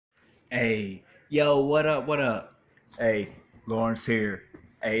Hey, yo, what up? What up? Hey, Lawrence here.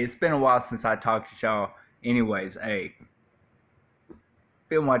 Hey, it's been a while since I talked to y'all. Anyways, hey,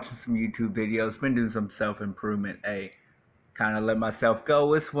 been watching some YouTube videos, been doing some self improvement. Hey, kind of let myself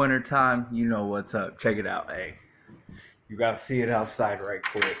go. It's winter time. You know what's up. Check it out. Hey, you gotta see it outside right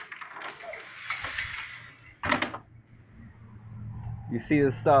quick. You see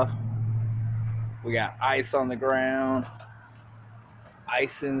this stuff? We got ice on the ground,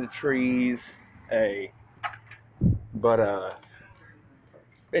 ice in the trees. Hey, but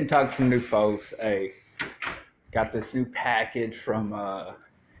been talking to some new folks. Hey, got this new package from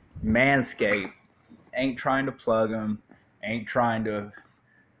Manscape. Ain't trying to plug them.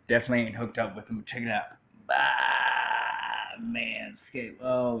 Definitely ain't hooked up with them. Check it out. Manscape.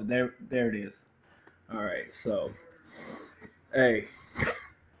 Oh, there it is. All right, so, hey,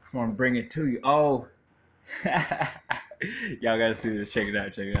 I want to bring it to you. Oh, y'all gotta see this. Check it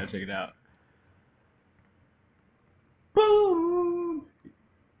out. Check it out. Check it out. Boom!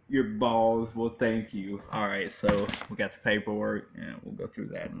 Your balls will thank you. All right, so we got the paperwork, and we'll go through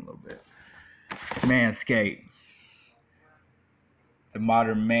that in a little bit. Manscaped. The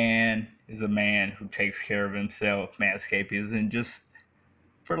modern man is a man who takes care of himself. Manscaped isn't just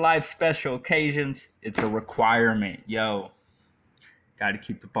for life special occasions. It's a requirement. Yo, got to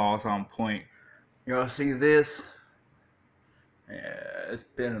keep the balls on point. Y'all see this? Yeah, it's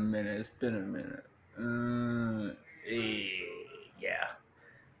been a minute. Yeah.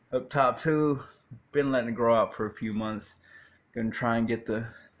 Up top too. Been letting it grow out for a few months. Gonna try and get the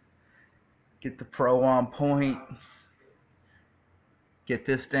pro on point. Get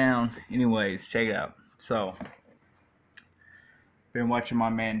this down. Anyways, check it out. So, been watching my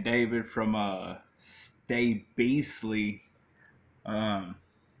man David from Stay Beastly.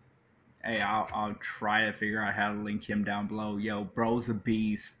 Hey, I'll try to figure out how to link him down below. Yo, bro's a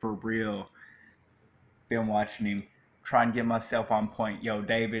beast for real. Been watching him. Trying to get myself on point. Yo,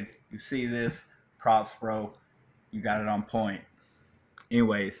 David, you see this? Props, bro. You got it on point.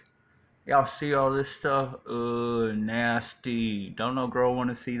 Anyways, y'all see all this stuff? Nasty. Don't no girl want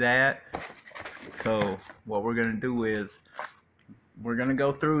to see that. So, what we're going to do is, we're going to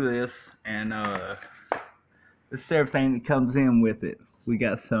go through this, and this is everything that comes in with it. We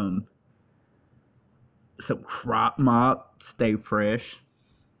got some crop mop, stay fresh.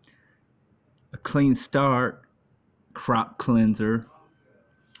 A clean start, crop cleanser.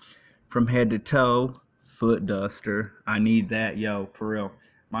 From head to toe, foot duster. I need that, yo, for real.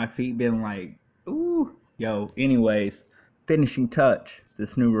 My feet been like, ooh, yo. Anyways, finishing touch,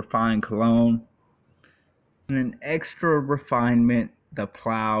 this new refined cologne. And an extra refinement, the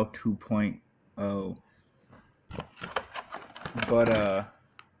Plow 2.0. But,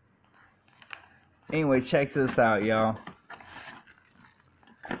 anyway, check this out, y'all.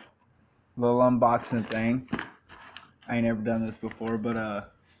 Little unboxing thing. I ain't never done this before,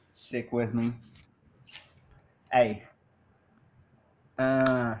 but, stick with me. Hey.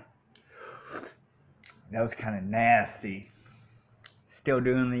 That was kind of nasty. Still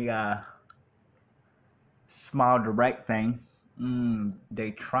doing the, Smile Direct thing.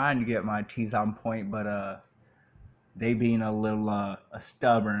 They trying to get my teeth on point, but, they being a little,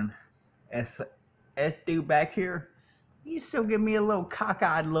 stubborn. S dude back here, you still give me a little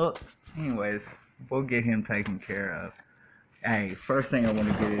cockeyed look. Anyways, we'll get him taken care of. Hey, first thing I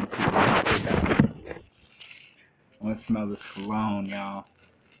want to get into is I want to smell this cologne, y'all.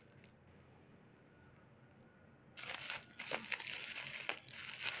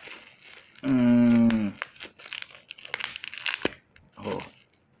 Oh.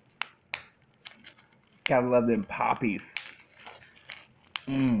 Gotta love them poppies.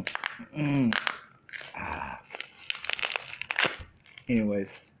 Anyways,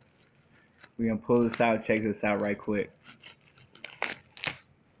 we're gonna pull this out, check this out right quick.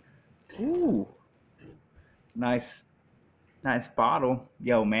 Ooh, nice bottle.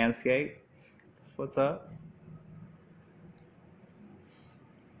 Yo, Manscaped, what's up?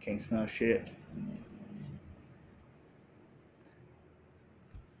 Can't smell shit.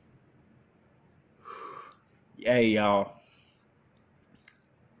 Hey, y'all.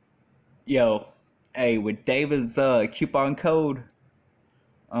 Yo, hey, with David's coupon code,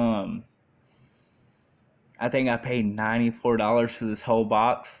 I think I paid $94 for this whole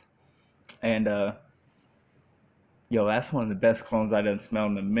box. And, yo, that's one of the best clones I done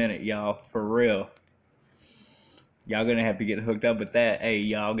smelled in a minute, y'all. For real. Y'all gonna have to get hooked up with that. Hey,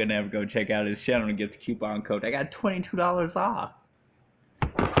 y'all gonna have to go check out his channel and get the coupon code. I got $22 off.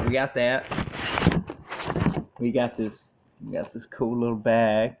 We got that. We got this cool little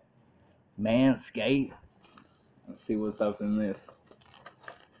bag. Manscape. Let's see what's up in this.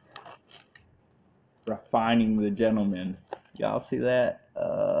 refining the gentleman. Y'all see that?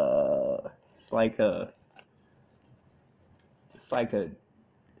 It's like a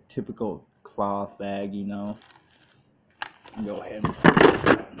typical cloth bag, you know. Go ahead and put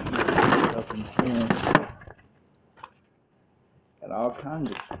it up in here. Got all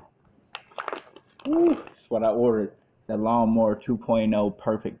kinds of. Woo, that's what I ordered. The Lawnmower 2.0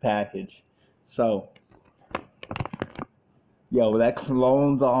 perfect package. So, yo, that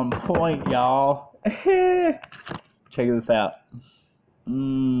cologne's on point, y'all. Check this out.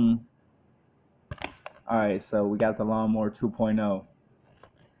 Alright, so we got the Lawnmower 2.0.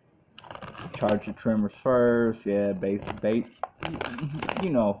 Charge your trimmers first. Yeah, basic, you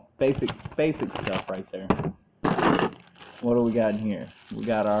know, basic stuff right there. What do we got in here? We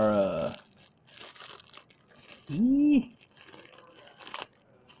got our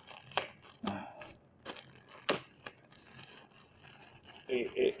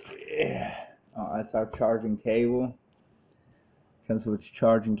oh, that's our charging cable. Comes with your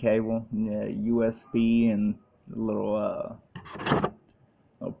charging cable, yeah, USB and a little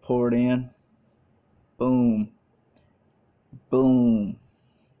port in. Boom, boom,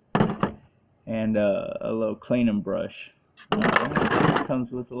 and a little cleaning brush.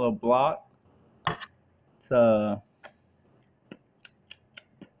 Comes with a little block. It's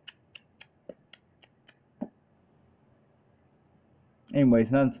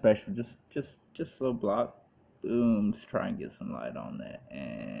anyways, nothing special. Just a little block. Boom. Let's try and get some light on that.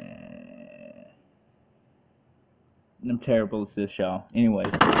 And I'm terrible at this, y'all.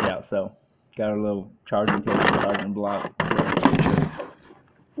 Anyways, yeah. So got a little charging cable, charging block.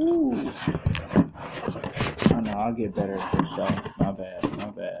 Ooh. Oh no, I'll get better at this, y'all. My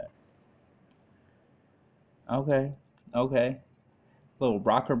bad. Okay. Little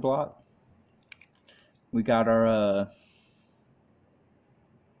rocker block. We got our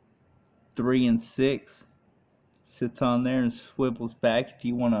 3 and 6. Sits on there and swivels back. If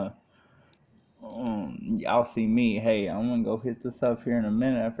you wanna, y'all see me. Hey, I'm gonna go hit this up here in a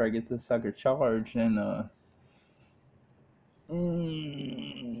minute after I get this sucker charged and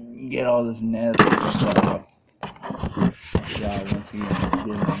get all this nasty stuff. Yeah, once again,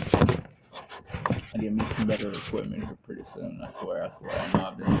 I get me some better equipment here pretty soon. I swear. I know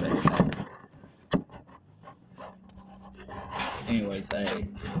I've been saying that. Anyways, hey.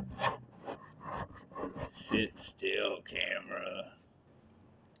 Sit still, camera.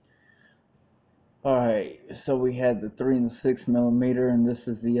 Alright, so we had the 3 and the 6 millimeter, and this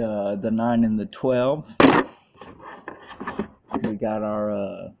is the 9 and the 12. We got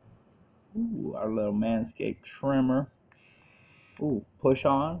our little Manscape trimmer. Ooh, push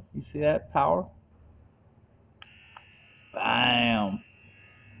on. You see that power? Bam.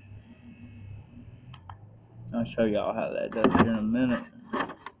 I'll show y'all how that does here in a minute.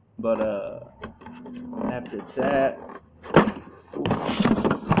 But after that,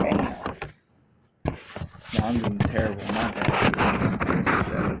 no, I'm doing terrible. My bad.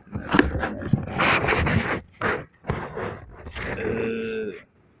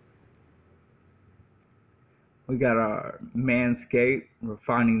 We got our Manscape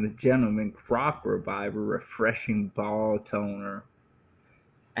Refining the Gentleman Crop Reviver Refreshing Ball Toner.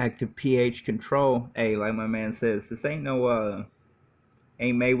 Active pH control. Hey, like my man says, this ain't no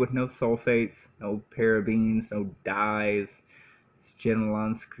ain't made with no sulfates, no parabens, no dyes. It's gentle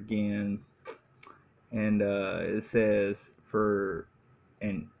on skin. And it says for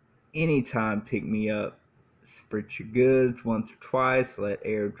an anytime pick me up, spritz your goods once or twice, let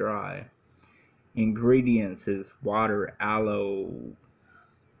air dry. Ingredients is water, aloe.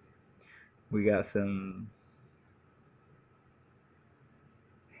 We got some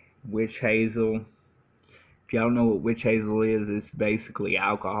witch hazel. If y'all know what witch hazel is, it's basically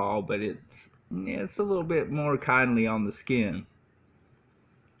alcohol, but it's a little bit more kindly on the skin.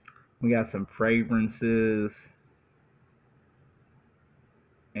 We got some fragrances.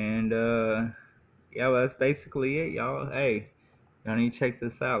 And yeah, well, that's basically it, y'all. Hey, y'all need to check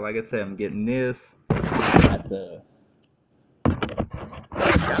this out. Like I said, I'm getting this at the. Y'all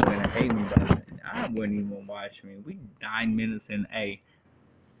gonna hate me, but I wouldn't even watch me. We 9 minutes in. Hey,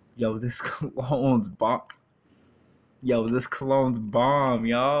 yo, this cologne's bomb. Yo, this cologne's bomb,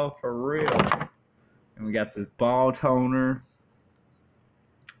 y'all, for real. And we got this ball toner.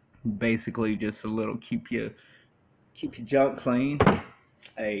 Basically, just a little keep your junk clean.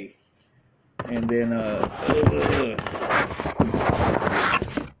 Hey, and then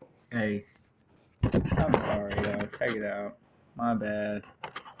hey, I'm sorry, y'all. Check it out. My bad.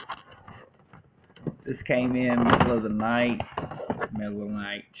 This came in middle of the night.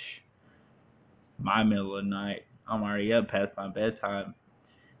 My middle of the night. I'm already up past my bedtime.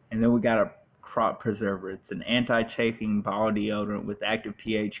 And then we got a crop preserver. It's an anti-chafing ball deodorant with active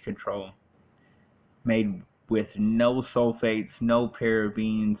pH control. Made with no sulfates, no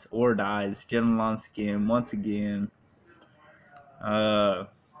parabens or dyes. Gentle on skin. Once again, got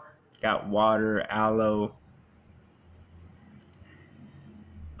water, aloe,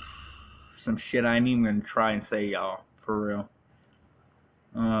 some shit I ain't even gonna try and say, y'all, for real.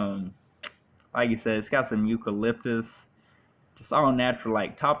 Like you said, it's got some eucalyptus, just all natural,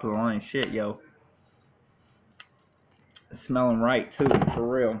 like top of the line shit, yo. It's smelling right too, for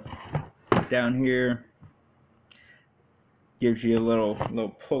real. Down here, gives you a little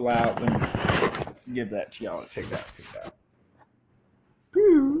pull out. Let me give that to y'all. Take that.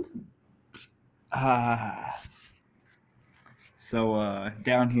 So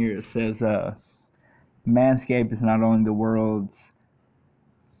down here it says Manscape is not only the world's,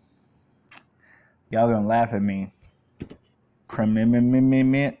 y'all gonna laugh at me,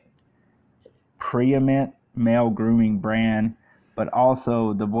 preeminent male grooming brand, but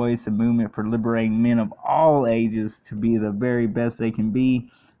also the voice and movement for liberating men of all ages to be the very best they can be.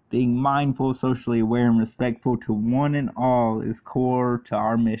 Being mindful, socially aware, and respectful to one and all is core to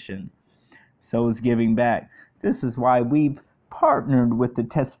our mission. So is giving back. This is why we've partnered with the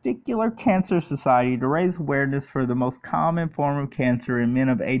Testicular Cancer Society to raise awareness for the most common form of cancer in men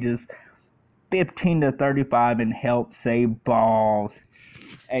of ages 15 to 35 and help save balls.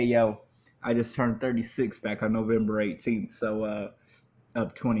 Hey, yo, I just turned 36 back on November 18th, so,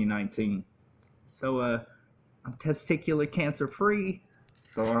 of 2019. So, I'm testicular cancer free.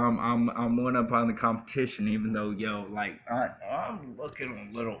 So I'm one up on the competition, even though, yo, like, I'm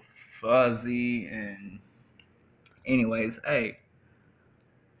looking a little fuzzy. And anyways, hey,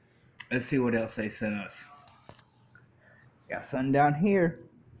 let's see what else they sent us. Got something down here.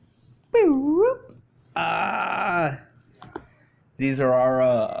 These are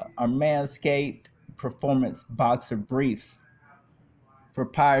our Manscaped Performance Boxer Briefs.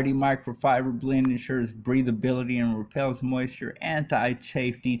 Proprietary microfiber blend ensures breathability and repels moisture.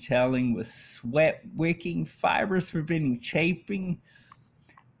 Anti-chafe detailing with sweat-wicking fibers preventing chafing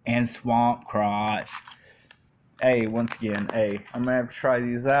and swamp crotch. Hey, once again, hey, I'm gonna have to try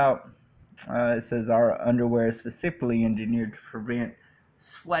these out. It says our underwear is specifically engineered to prevent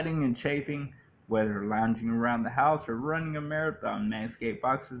sweating and chafing, whether lounging around the house or running a marathon. Manscaped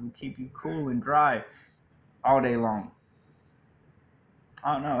boxers will keep you cool and dry all day long.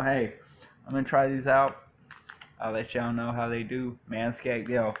 I don't know, hey, I'm gonna try these out. I'll let y'all know how they do. Manscaped,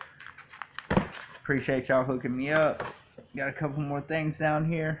 yo, appreciate y'all hooking me up. Got a couple more things down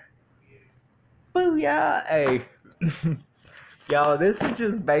here. Booyah! Hey, y'all, this is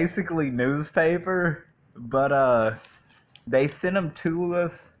just basically newspaper, but they sent them to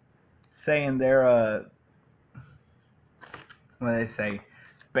us saying they're what do they say?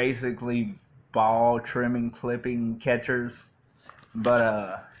 Basically ball trimming, clipping catchers.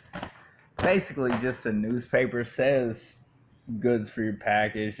 But basically just a newspaper says goods for your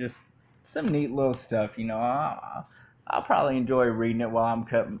package. Just some neat little stuff, you know. I'll probably enjoy reading it while I'm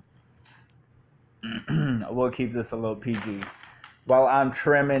cutting. We'll keep this a little PG. While I'm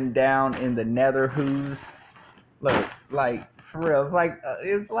trimming down in the nether hooves. Look, like, for real,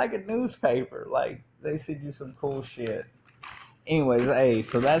 it's like a newspaper. Like, they send you some cool shit. Anyways, hey,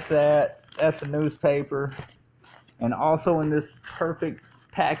 so that's that. That's the newspaper. And also in this perfect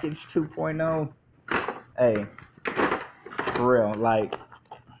package 2.0, hey, for real, like,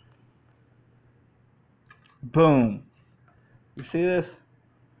 boom. You see this?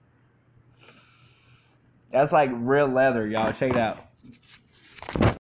 That's like real leather, y'all. Check it out.